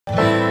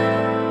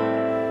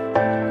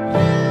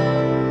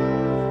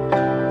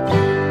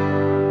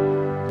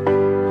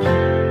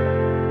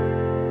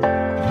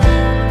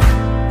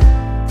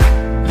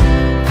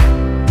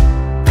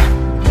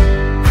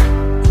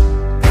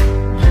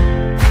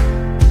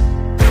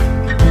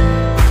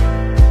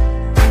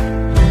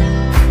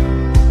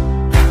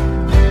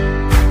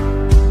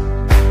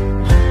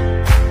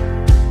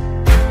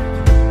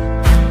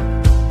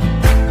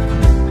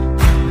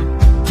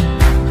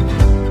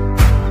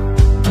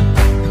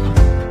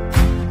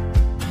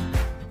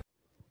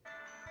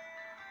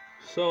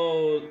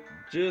So,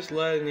 just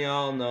letting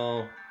y'all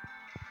know,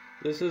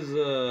 this is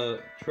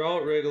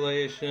trout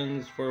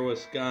regulations for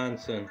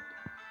Wisconsin,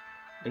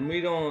 and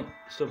we don't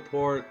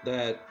support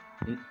that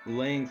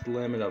length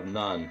limit of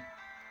none.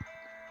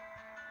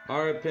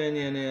 Our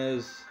opinion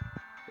is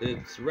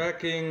it's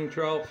wrecking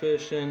trout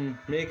fishing,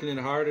 making it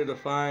harder to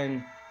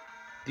find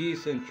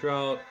decent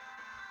trout,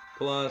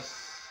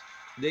 plus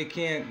they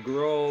can't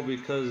grow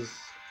because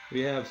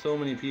we have so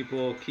many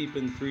people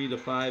keeping 3 to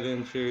 5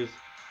 inches.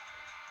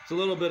 It's a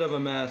little bit of a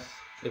mess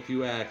if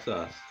you ask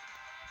us.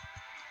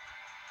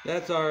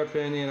 That's our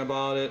opinion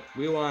about it.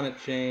 We want it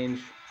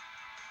changed.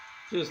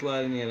 Just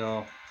letting you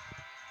know.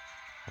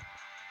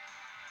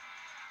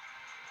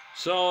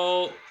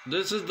 So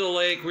this is the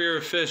lake we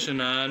were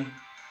fishing on.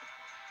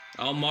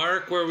 I'll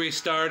mark where we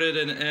started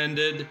and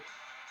ended.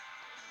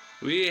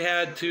 We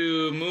had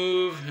to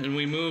move, and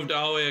we moved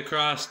all the way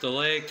across the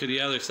lake to the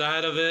other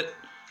side of it,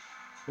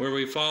 where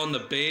we found the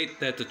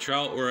bait that the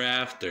trout were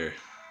after.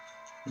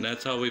 And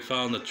that's how we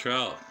found the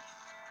trout.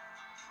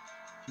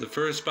 The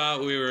first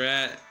spot we were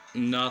at,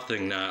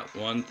 nothing, not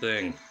one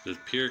thing,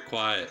 just pure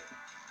quiet.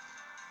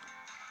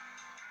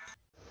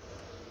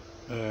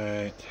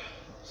 Alright,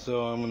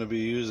 so I'm going to be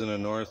using a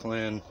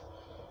Northland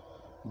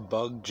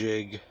bug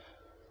jig.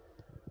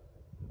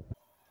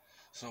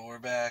 So we're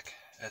back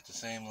at the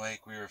same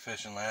lake we were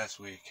fishing last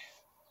week.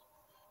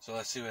 So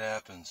let's see what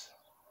happens.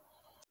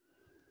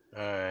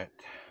 Alright,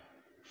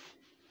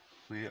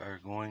 we are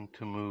going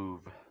to move.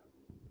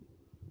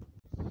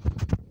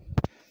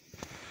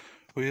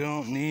 We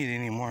don't need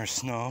any more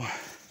snow.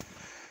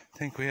 I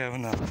think we have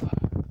enough.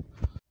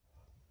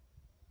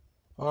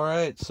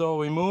 Alright, so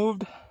we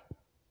moved.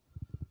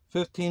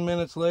 15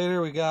 minutes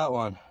later, we got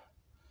one.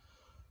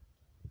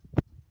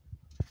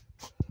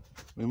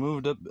 We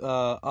moved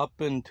up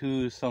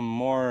into some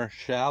more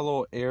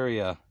shallow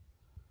area.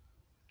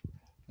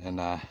 And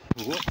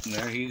whoop,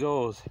 there he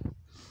goes.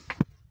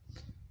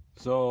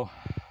 So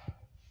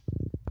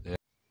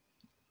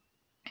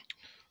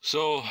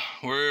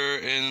we're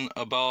in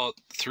about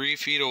 3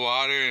 feet of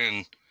water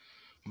and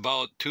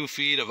about 2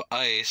 feet of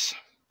ice,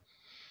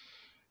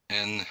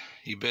 and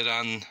he bit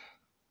on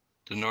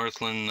the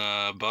Northland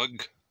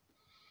bug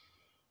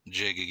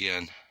jig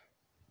again.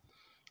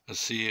 Let's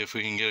see if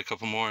we can get a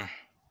couple more.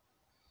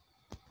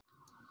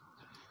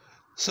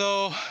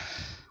 So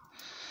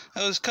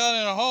I was caught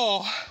in a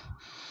hole.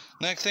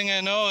 Next thing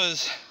I know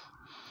is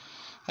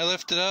I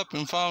lifted up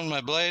and found my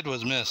blade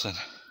was missing.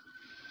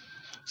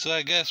 So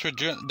I guess we're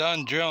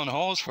done drilling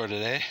holes for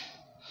today.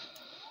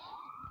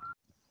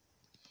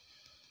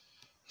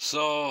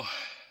 So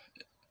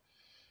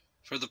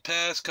for the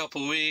past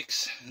couple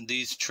weeks,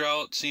 these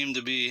trout seem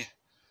to be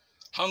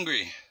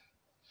hungry.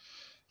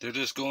 They're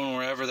just going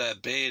wherever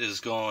that bait is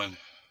going.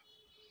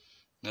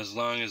 And as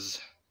long as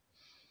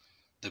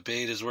the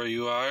bait is where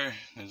you are,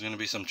 there's going to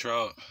be some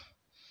trout.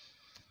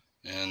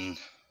 And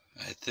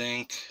I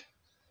think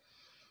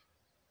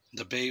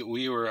the bait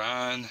we were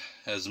on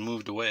has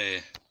moved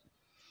away.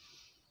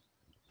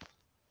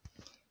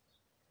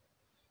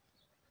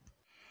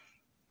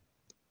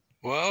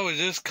 Well, we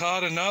just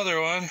caught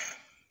another one.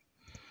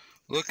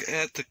 Look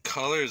at the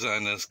colors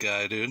on this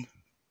guy, dude.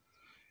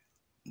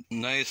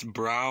 Nice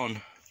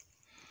brown.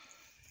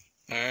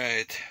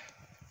 Alright.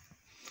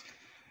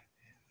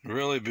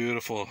 Really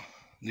beautiful.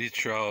 These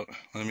trout,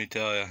 let me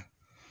tell you.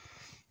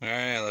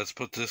 Alright, let's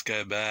put this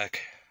guy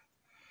back.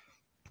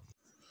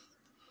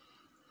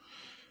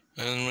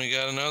 And we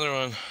got another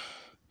one.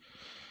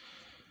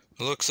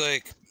 Looks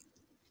like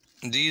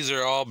these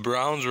are all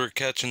browns we're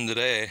catching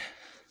today.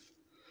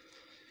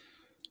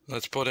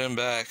 Let's put him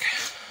back.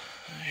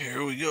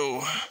 Here we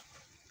go.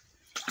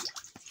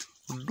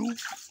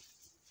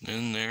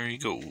 And there he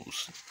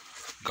goes.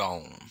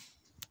 Gone.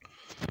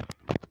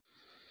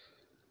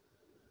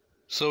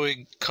 So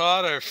we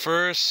caught our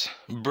first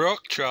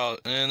brook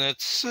trout, and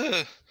it's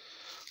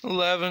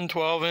 11,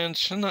 12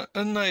 inch,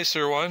 a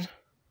nicer one.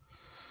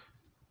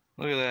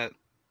 Look at that.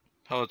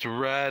 How it's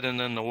red and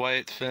then the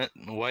white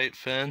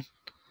fin.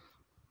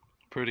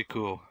 Pretty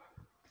cool.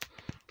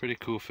 Pretty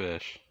cool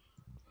fish.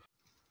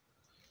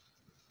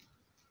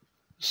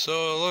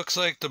 So it looks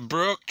like the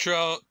brook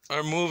trout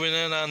are moving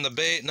in on the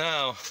bait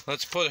now.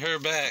 Let's put her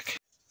back.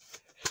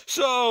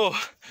 So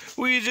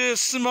we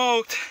just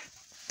smoked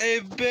a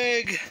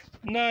big,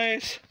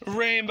 nice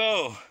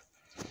rainbow.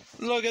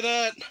 Look at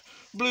that.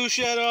 Blue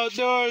Shadow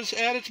Outdoors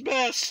at its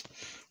best.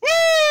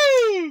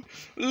 Woo!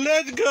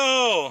 Let's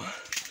go.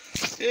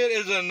 It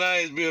is a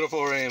nice,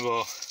 beautiful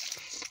rainbow.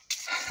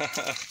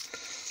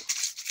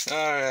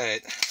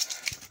 Alright.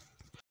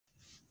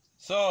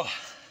 So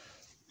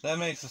that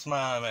makes a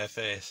smile on my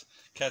face.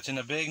 Catching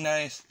a big,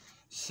 nice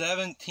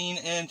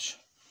 17-inch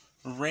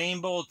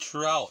rainbow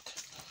trout.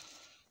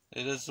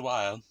 It is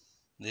wild.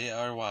 They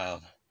are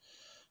wild.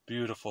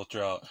 Beautiful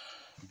trout.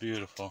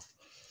 Beautiful.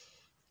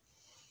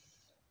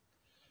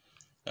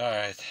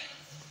 Alright.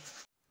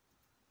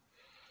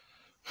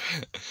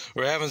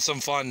 We're having some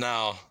fun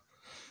now.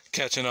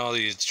 Catching all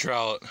these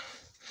trout.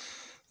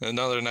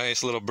 Another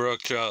nice little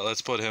brook trout.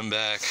 Let's put him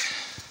back.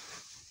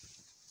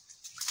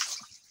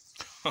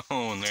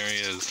 Oh, and there he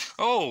is.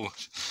 Oh!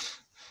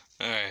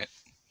 Alright.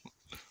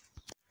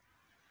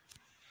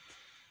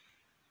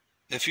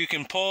 If you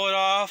can pull it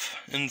off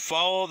and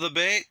follow the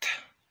bait,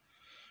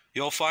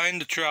 you'll find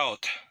the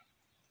trout.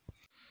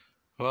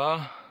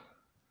 Well,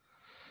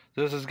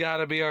 this has got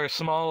to be our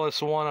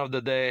smallest one of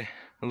the day.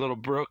 A little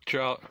brook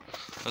trout.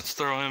 Let's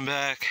throw him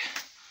back.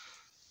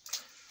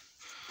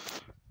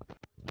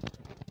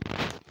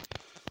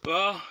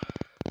 Well,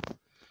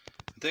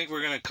 I think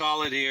we're going to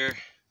call it here.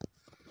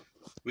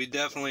 We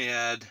definitely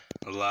had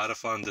a lot of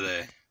fun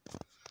today.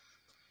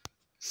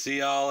 See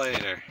y'all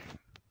later.